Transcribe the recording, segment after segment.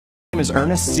is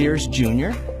Ernest Sears Jr.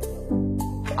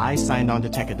 I signed on to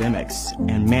Tecademics,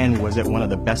 and man, was it one of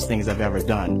the best things I've ever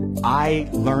done. I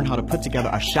learned how to put together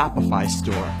a Shopify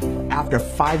store. After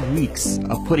 5 weeks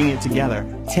of putting it together,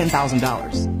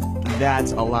 $10,000.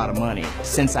 That's a lot of money.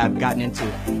 Since I've gotten into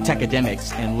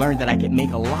Tecademics and learned that I can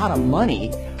make a lot of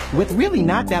money with really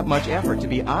not that much effort, to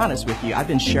be honest with you, I've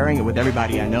been sharing it with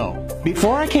everybody I know.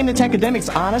 Before I came to Tecademics,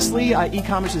 honestly,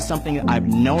 e-commerce is something I've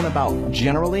known about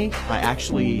generally. I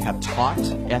actually have taught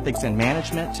ethics and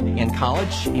management in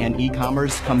college, and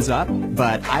e-commerce comes up,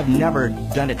 but I've never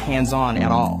done it hands-on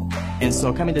at all. And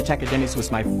so coming to Tecademics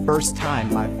was my first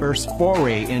time, my first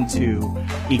foray into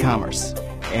e-commerce.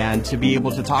 And to be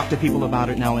able to talk to people about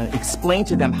it now and explain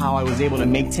to them how I was able to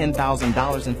make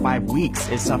 $10,000 in 5 weeks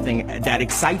is something that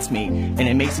excites me, and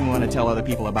it makes me want to tell other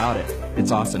people about it. It's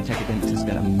awesome. Tecademics has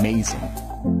been amazing.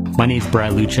 My name's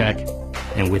Brad Luchek,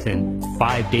 and within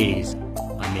 5 days,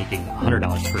 I'm making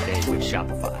 $100 per day with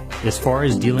Shopify. As far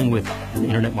as dealing with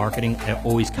internet marketing, I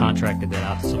always contracted that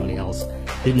out to somebody else.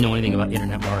 Didn't know anything about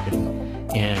internet marketing.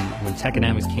 And when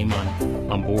Tecademics came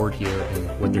on board here and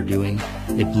what they're doing,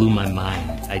 it blew my mind.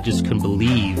 I just couldn't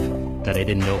believe that I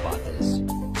didn't know about this.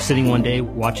 Sitting one day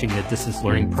watching the distance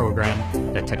learning program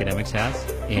that Tecademics has,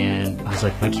 and I was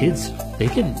like, my kids, they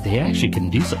actually can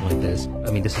do something like this.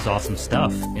 I mean, this is awesome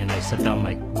stuff. And I sat down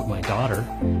with my daughter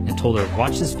and told her,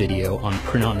 watch this video on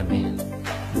print on demand.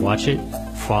 Watch it,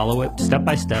 follow it step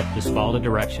by step, just follow the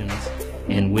directions.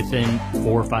 And within 4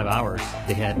 or 5 hours,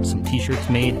 they had some t-shirts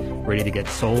made, ready to get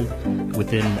sold.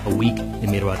 Within a week, they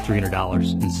made about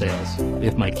 $300 in sales.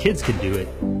 If my kids could do it,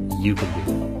 you can do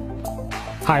it.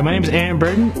 Hi, my name is Aaron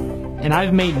Burton, and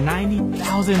I've made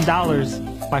 $90,000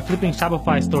 by flipping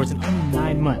Shopify stores in only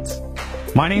 9 months.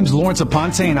 My name's Lawrence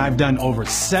Aponte, and I've done over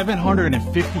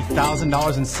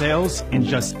 $750,000 in sales in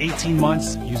just 18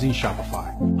 months using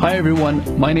Shopify. Hi everyone,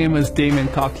 my name is Damien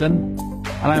Coughlin,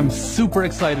 and I'm super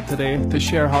excited today to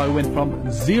share how I went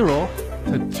from 0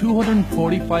 to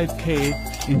 245K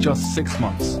in just 6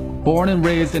 months. Born and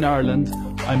raised in Ireland,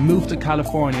 I moved to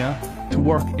California to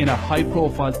work in a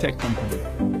high-profile tech company.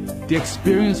 The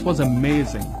experience was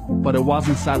amazing, but I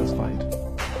wasn't satisfied.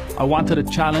 I wanted a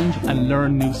challenge and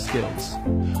learn new skills.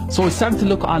 So I started to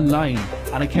look online,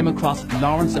 and I came across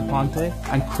Lawrence Aponte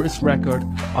and Chris Record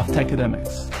of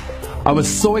Tecademics. I was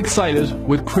so excited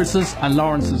with Chris's and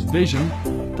Lawrence's vision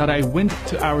that I went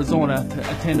to Arizona to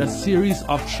attend a series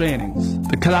of trainings.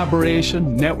 The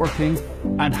collaboration, networking,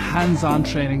 and hands-on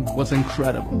training was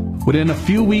incredible. Within a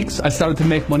few weeks, I started to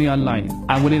make money online,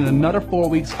 and within another 4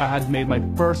 weeks, I had made my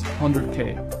first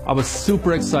 100K. I was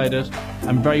super excited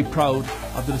and very proud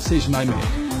of the decision I made.